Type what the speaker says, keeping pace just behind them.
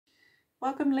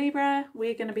Welcome Libra.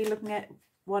 We're going to be looking at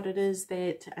what it is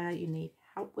that you need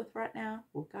help with right now,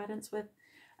 or guidance with.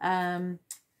 And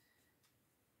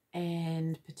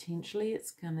potentially it's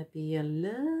going to be a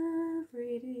love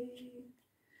reading.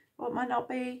 What might not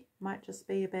be, might just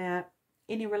be about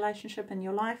any relationship in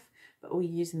your life, but we're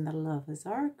using the Lover's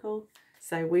Oracle.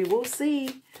 So we will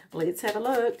see. Let's have a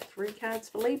look. 3 cards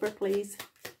for Libra, please.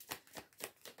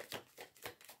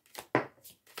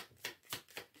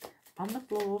 On the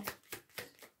floor.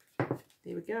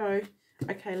 There we go.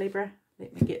 Okay, Libra,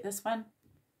 let me get this one.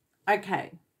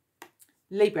 Okay,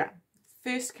 Libra,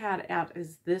 first card out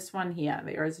is this one here.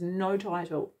 There is no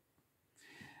title.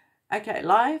 Okay,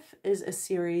 life is a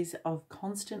series of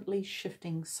constantly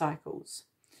shifting cycles.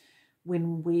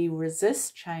 When we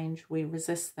resist change, we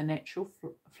resist the natural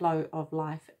flow of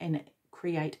life and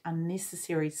create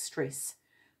unnecessary stress.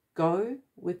 Go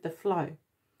with the flow.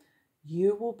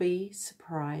 You will be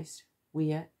surprised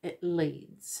where it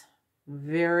leads.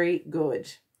 Very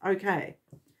good. Okay,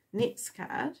 next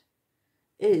card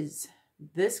is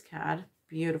this card.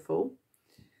 Beautiful.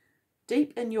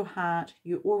 Deep in your heart,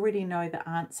 you already know the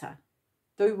answer.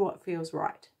 Do what feels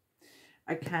right.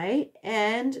 Okay,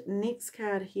 and next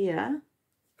card here.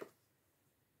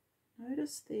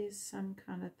 Notice there's some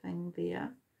kind of thing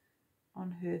there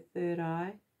on her third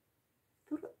eye.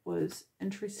 Thought it was,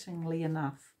 interestingly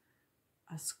enough,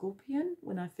 a scorpion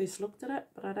when I first looked at it,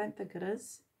 but I don't think it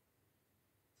is.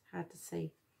 It's hard to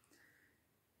see.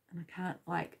 And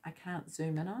I can't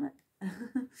zoom in on it.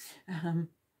 But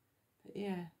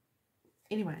yeah.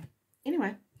 Anyway.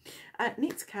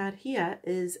 Next card here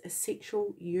is a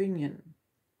sexual union.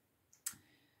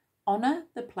 Honor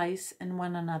the place in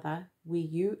one another where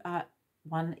you are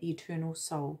one eternal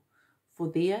soul,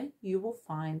 for there you will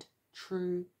find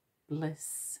true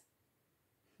bliss.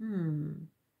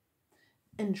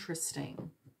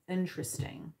 Interesting.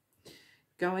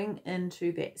 Going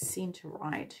into that center,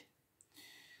 right?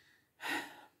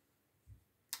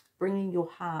 Bringing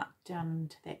your heart down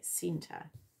to that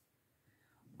center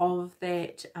of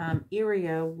that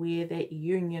area where that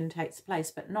union takes place,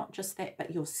 but not just that,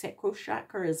 but your sacral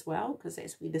chakra as well, because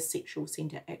that's where the sexual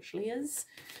center actually is.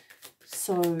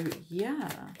 So yeah,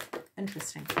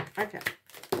 interesting. Okay,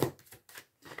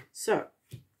 so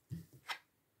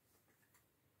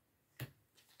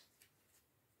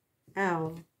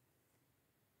owl,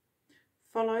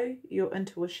 follow your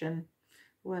intuition.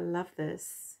 Oh, I love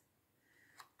this.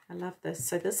 I love this.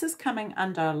 So this is coming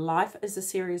under life is a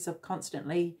series of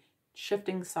constantly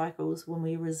shifting cycles. When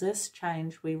we resist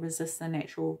change, we resist the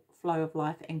natural flow of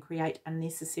life and create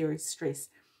unnecessary stress.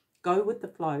 Go with the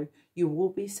flow. You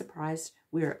will be surprised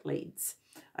where it leads.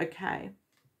 Okay.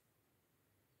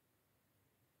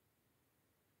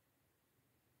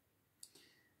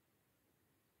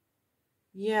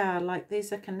 Yeah, like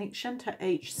there's a connection to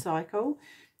each cycle.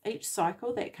 Each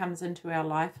cycle that comes into our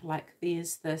life, like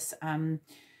there's this kind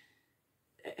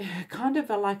of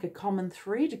like a common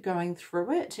thread going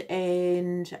through it,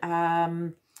 and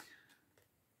I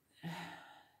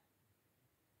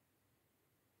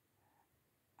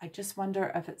just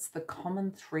wonder if it's the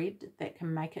common thread that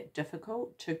can make it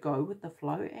difficult to go with the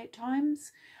flow at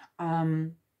times.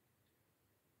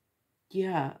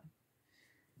 Yeah,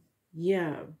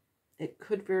 it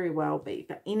could very well be.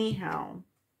 But anyhow,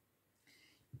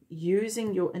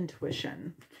 using your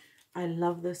intuition. I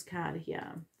love this card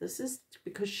here. This is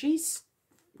because she's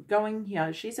going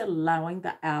here. She's allowing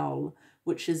the owl,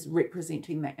 which is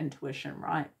representing that intuition,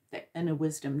 right? That inner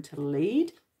wisdom to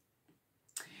lead.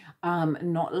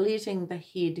 Not letting the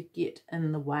head get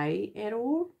in the way at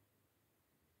all.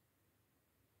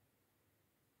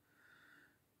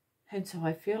 And so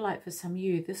I feel like for some of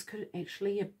you, this could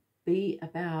actually be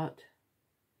about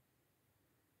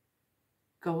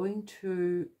going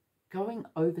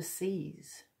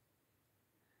overseas.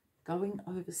 Going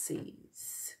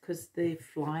overseas, because they're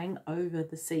flying over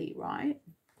the sea, right?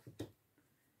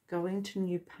 Going to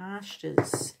new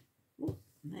pastures. Ooh,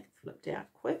 that flipped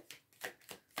out quick.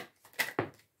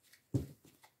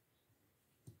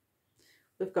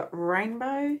 We've got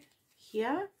rainbow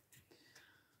here.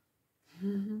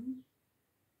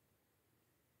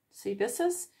 See, this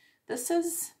is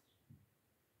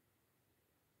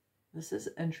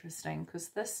interesting, because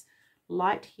this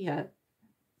light here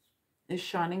is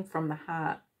shining from the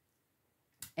heart,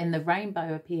 and the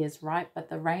rainbow appears, right? But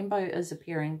the rainbow is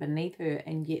appearing beneath her,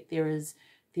 and yet there is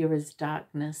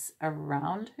darkness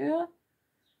around her,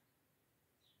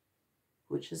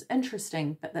 which is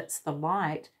interesting. But that's the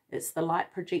light. It's the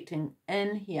light projecting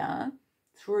in here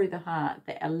through the heart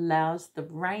that allows the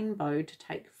rainbow to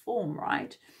take form,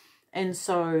 right? And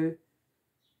so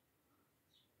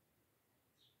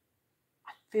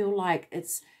feel like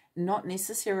it's not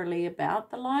necessarily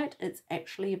about the light, it's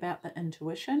actually about the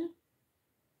intuition.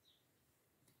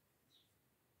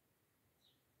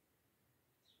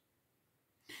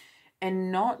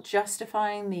 And not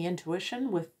justifying the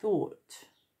intuition with thought.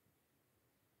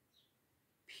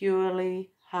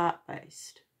 Purely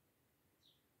heart-based.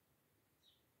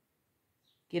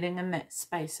 Getting in that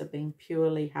space of being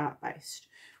purely heart-based.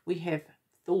 We have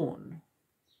thorn.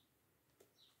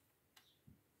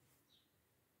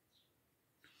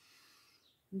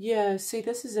 Yeah, see,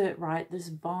 this is it, right? This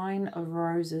vine of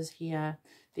roses here.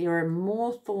 There are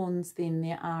more thorns than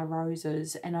there are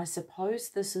roses. And I suppose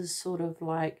this is sort of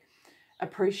like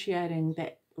appreciating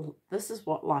that this is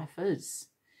what life is.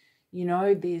 You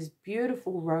know, there's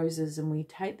beautiful roses and we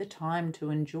take the time to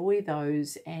enjoy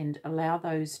those and allow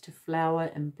those to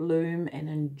flower and bloom and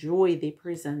enjoy their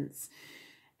presence.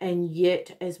 And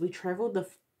yet, as we travel the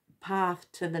path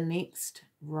to the next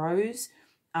rose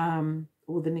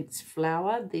or the next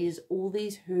flower, there's all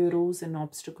these hurdles and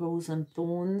obstacles and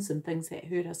thorns and things that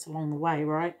hurt us along the way,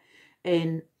 right?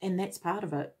 And that's part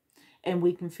of it. And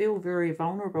we can feel very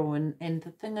vulnerable. And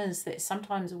the thing is that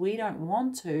sometimes we don't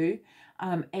want to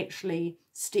actually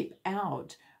step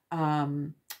out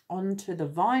onto the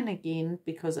vine again,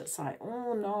 because it's like,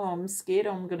 oh no, I'm scared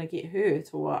I'm going to get hurt,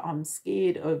 or I'm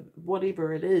scared of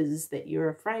whatever it is that you're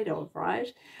afraid of,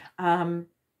 right? But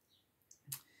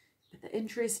the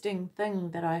interesting thing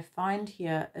that I find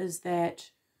here is that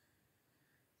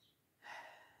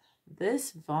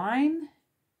this vine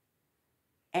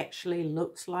actually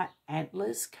looks like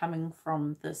antlers coming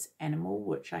from this animal,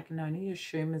 which I can only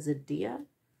assume is a deer.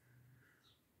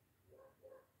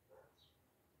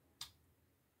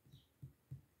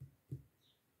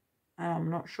 I'm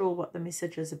not sure what the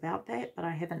message is about that, but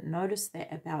I haven't noticed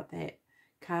that about that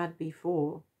card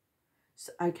before.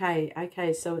 So,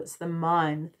 okay, so it's the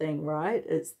mind thing, right?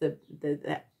 It's the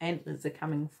antlers are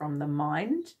coming from the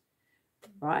mind,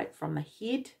 right, from the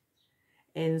head.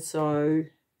 And so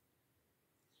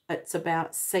it's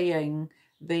about seeing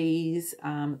these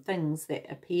things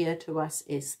that appear to us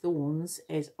as thorns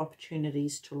as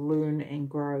opportunities to learn and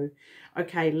grow.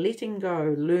 Okay, letting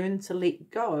go. Learn to let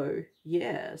go.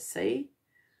 Yeah, see?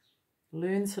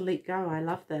 Learn to let go. I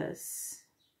love this.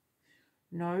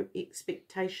 No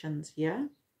expectations, yeah?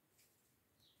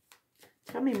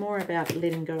 Tell me more about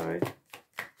letting go.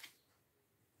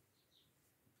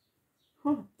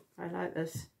 Oh, I like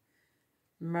this.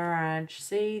 Mirage.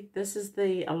 See, this is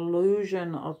the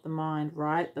illusion of the mind,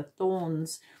 right? The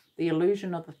thorns, the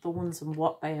illusion of the thorns and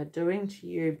what they are doing to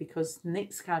you, because the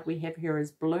next card we have here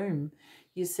is bloom.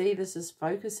 You see, this is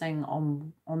focusing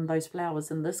on those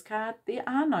flowers. In this card, there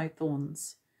are no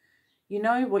thorns. You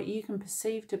know, what you can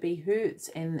perceive to be hurts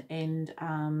and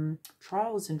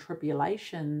trials and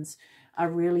tribulations are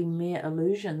really mere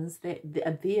illusions that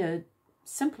are there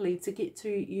simply to get to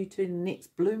you to the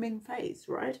next blooming phase,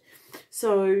 right?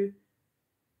 So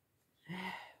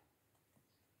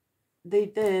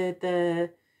the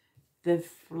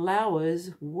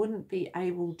flowers wouldn't be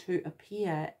able to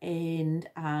appear and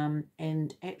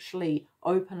actually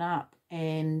open up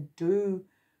and do,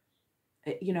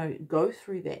 you know, go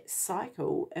through that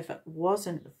cycle if it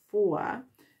wasn't for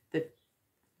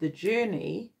the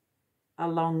journey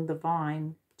along the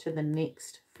vine to the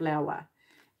next flower.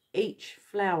 Each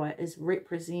flower is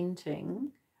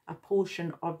representing a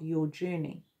portion of your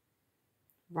journey,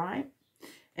 right?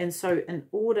 And so in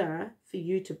order for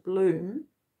you to bloom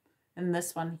in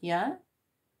this one here,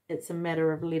 it's a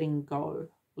matter of letting go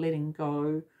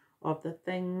of the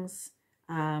things.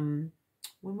 When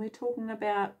we're talking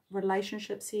about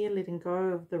relationships here, letting go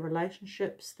of the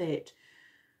relationships that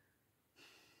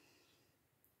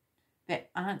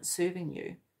aren't serving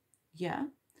you. Yeah.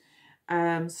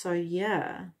 So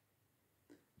yeah,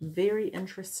 very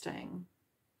interesting.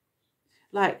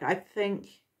 Like, I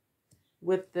think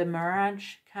with the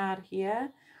Mirage card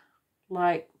here,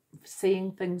 like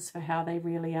seeing things for how they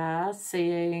really are,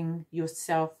 seeing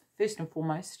yourself first and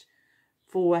foremost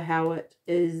for how it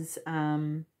is,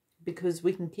 because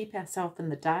we can keep ourselves in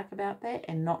the dark about that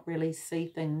and not really see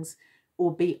things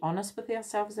or be honest with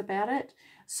ourselves about it.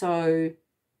 So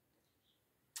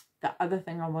the other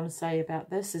thing I want to say about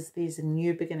this is there's a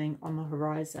new beginning on the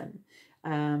horizon.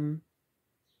 So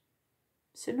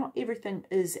not everything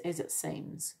is as it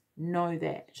seems. Know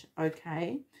that,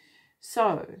 okay?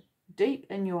 So deep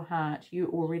in your heart, you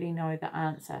already know the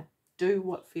answer. Do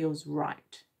what feels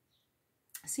right.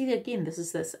 See, again, this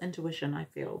is this intuition I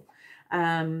feel.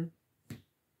 And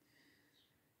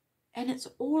it's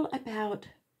all about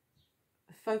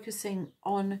focusing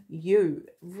on you.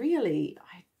 Really,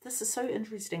 this is so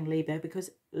interesting, Libra, because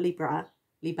Libra,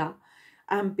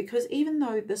 Because even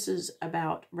though this is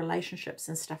about relationships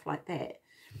and stuff like that,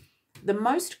 the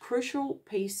most crucial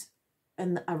piece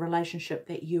in a relationship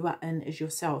that you are in is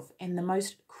yourself. And the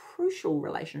most crucial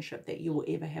relationship that you will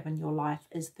ever have in your life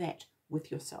is that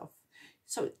with yourself.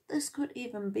 So this could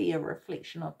even be a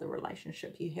reflection of the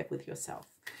relationship you have with yourself.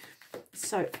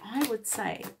 So I would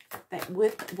say that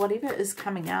with whatever is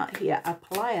coming out here,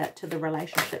 apply it to the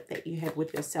relationship that you have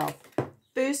with yourself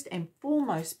first and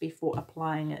foremost before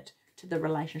applying it to the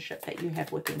relationship that you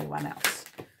have with anyone else.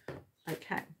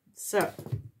 Okay, so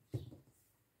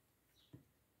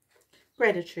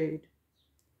gratitude.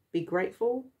 Be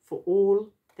grateful for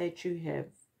all that you have.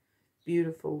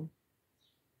 Beautiful.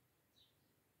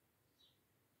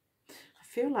 I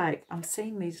feel like I'm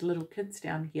seeing these little kids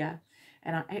down here,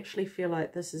 and I actually feel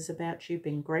like this is about you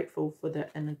being grateful for the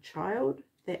inner child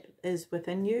that is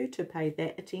within you, to pay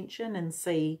that attention and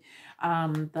see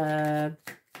the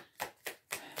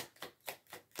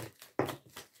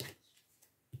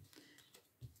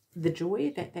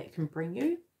joy that can bring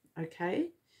you. Okay,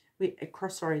 we're at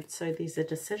crossroads, so there's a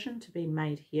decision to be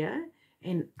made here.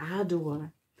 And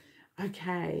ardor.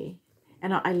 Okay,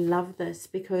 and I love this,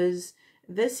 because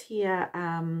this here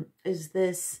is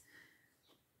this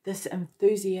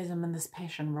enthusiasm and this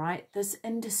passion, right? This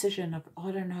indecision of, I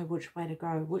don't know which way to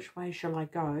go. Which way shall I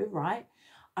go, right?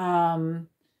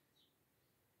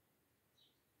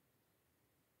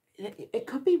 It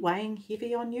could be weighing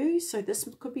heavy on you. So this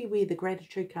could be where the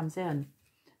gratitude comes in.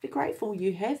 Be grateful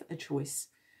you have a choice.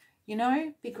 You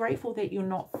know, be grateful that you're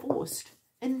not forced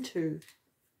into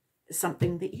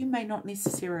something that you may not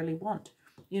necessarily want.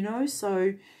 You know,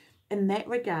 so in that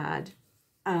regard,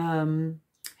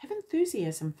 have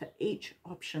enthusiasm for each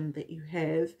option that you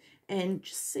have, and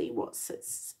just see what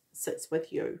sits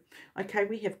with you. Okay,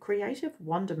 we have creative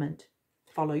wonderment.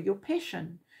 Follow your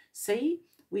passion. See,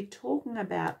 we're talking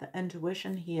about the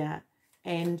intuition here,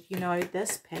 and you know,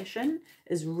 this passion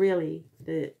is really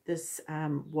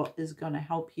what is going to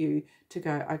help you to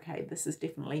go, okay, this is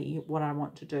definitely what I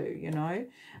want to do. You know,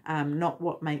 not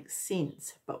what makes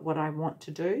sense, but what I want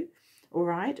to do. All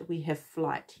right, we have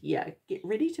flight. Yeah, get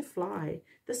ready to fly.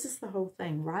 This is the whole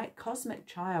thing, right? Cosmic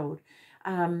child.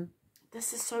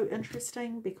 This is so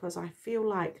interesting, because I feel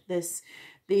like there's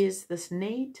this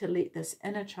need to let this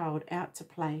inner child out to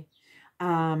play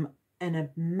in a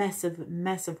massive,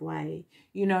 massive way.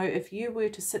 You know, if you were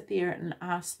to sit there and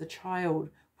ask the child,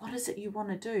 what is it you want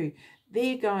to do?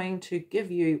 They're going to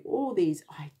give you all these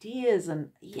ideas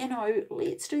and, you know,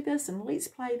 let's do this and let's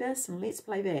play this and let's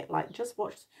play that. Like, just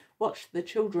watch the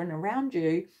children around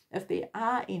you, if there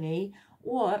are any,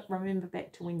 or remember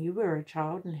back to when you were a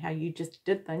child and how you just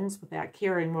did things without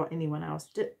caring what anyone else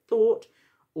thought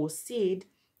or said,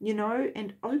 you know,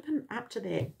 and open up to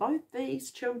that. Both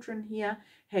these children here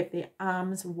have their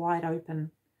arms wide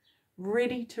open,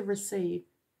 ready to receive,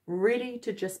 ready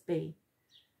to just be.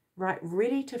 Right,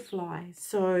 ready to fly.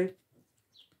 So,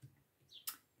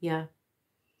 yeah,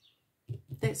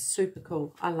 that's super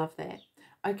cool. I love that.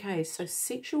 Okay, so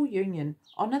sexual union.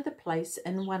 Honor the place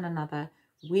in one another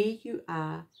where you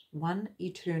are one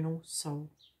eternal soul.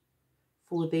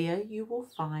 For there you will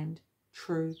find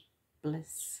true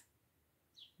bliss.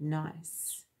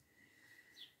 Nice.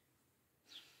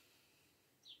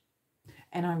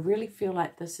 And I really feel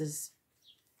like this is,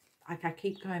 like, I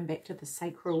keep going back to the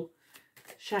sacral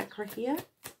chakra here,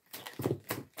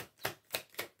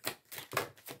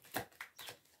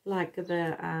 like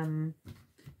the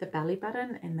belly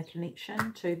button and the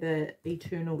connection to the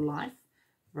eternal life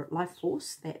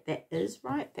force that is,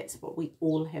 right? That's what we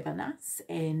all have in us.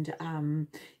 And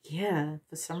yeah,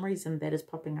 for some reason that is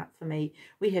popping up for me.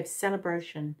 We have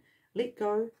celebration, let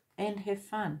go and have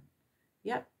fun.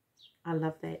 Yep, I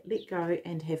love that. Let go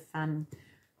and have fun.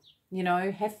 You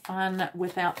know, have fun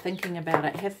without thinking about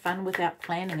it. Have fun without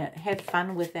planning it. Have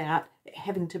fun without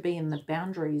having to be in the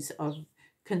boundaries of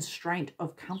constraint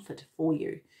of comfort for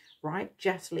you, right?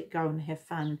 Just let go and have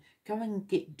fun. Go and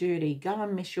get dirty. Go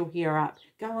and mess your hair up.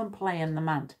 Go and play in the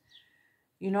mud.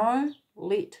 You know,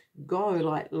 let go,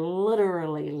 like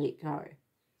literally let go.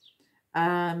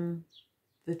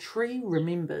 The tree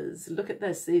remembers. Look at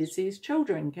this. There's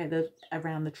children gathered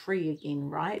around the tree again,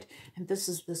 right? And this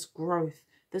is this growth.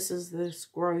 This is this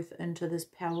growth into this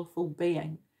powerful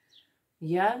being.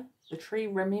 Yeah, the tree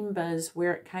remembers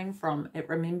where it came from. It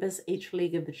remembers each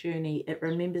leg of the journey. It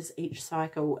remembers each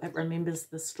cycle. It remembers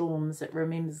the storms. It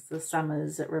remembers the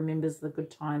summers. It remembers the good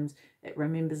times. It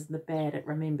remembers the bad. It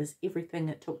remembers everything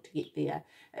it took to get there.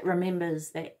 It remembers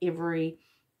that every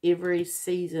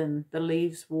season the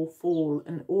leaves will fall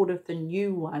in order for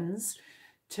new ones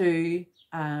to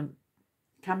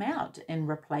come out and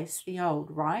replace the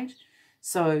old, right?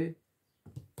 So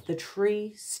the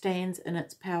tree stands in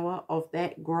its power of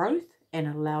that growth and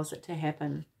allows it to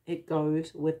happen. It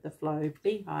goes with the flow.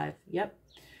 Beehive, yep.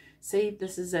 See,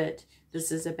 this is it.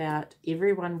 This is about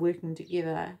everyone working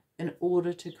together in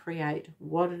order to create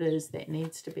what it is that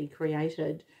needs to be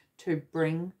created to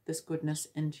bring this goodness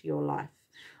into your life.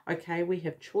 Okay, we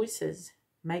have choices.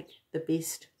 Make the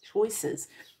best choices.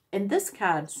 And this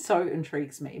card so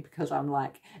intrigues me because I'm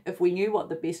like, if we knew what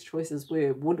the best choices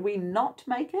were, would we not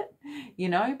make it? You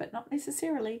know, but not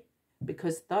necessarily,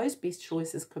 because those best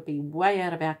choices could be way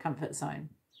out of our comfort zone.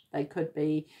 They could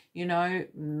be, you know,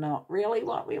 not really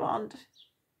what we want,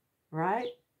 right?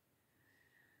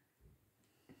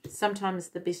 Sometimes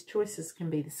the best choices can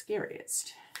be the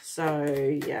scariest. So,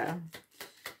 yeah.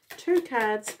 2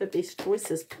 cards for best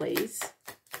choices, please.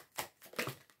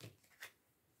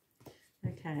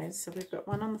 Okay, so we've got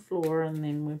one on the floor and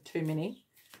then we've too many.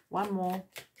 One more.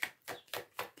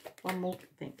 One more.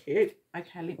 Thank you.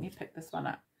 Okay, let me pick this one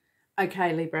up.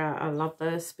 Okay, Libra, I love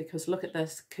this because look at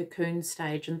this cocoon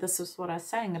stage. And this is what I was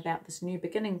saying about this new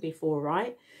beginning before,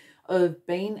 right? Of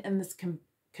being in this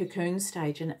cocoon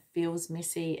stage, and it feels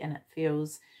messy and it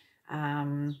feels,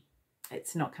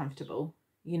 it's not comfortable.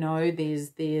 You know,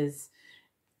 there's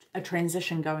a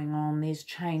transition going on. There's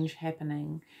change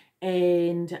happening.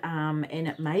 And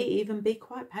it may even be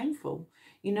quite painful.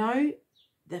 You know,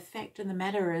 the fact of the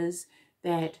matter is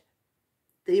that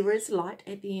there is light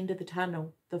at the end of the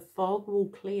tunnel. The fog will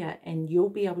clear and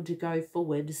you'll be able to go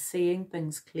forward seeing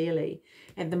things clearly.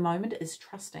 At the moment is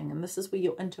trusting, and this is where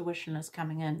your intuition is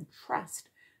coming in. Trust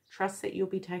that you'll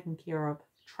be taken care of.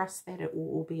 Trust that it will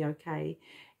all be okay,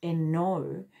 and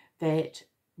know that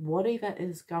whatever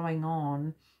is going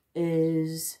on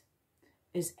is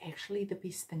actually the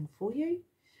best thing for you,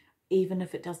 even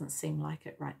if it doesn't seem like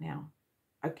it right now.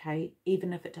 Okay,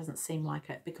 even if it doesn't seem like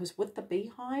it, because with the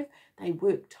beehive, they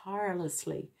work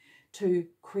tirelessly to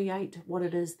create what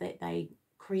it is that they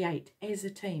create as a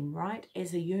team, right?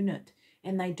 As a unit.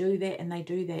 And they do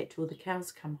that till the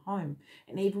cows come home.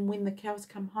 And even when the cows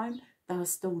come home, they're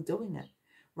still doing it,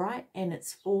 right? And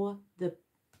it's for the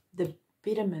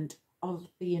betterment of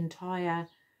the entire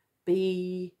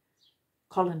bee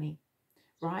colony,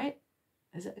 right?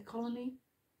 Is it a colony?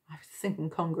 I was thinking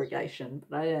congregation,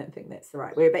 but I don't think that's the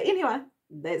right word. But anyway,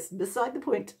 that's beside the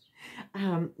point.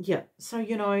 Yeah, so,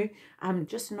 you know,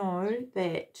 just know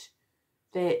that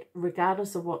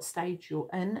regardless of what stage you're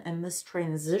in this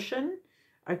transition,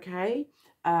 okay,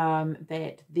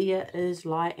 that there is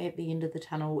light at the end of the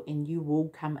tunnel and you will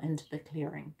come into the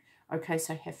clearing. Okay,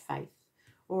 so have faith.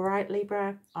 All right,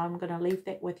 Libra, I'm going to leave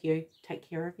that with you. Take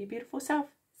care of your beautiful self.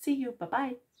 See you.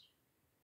 Bye-bye.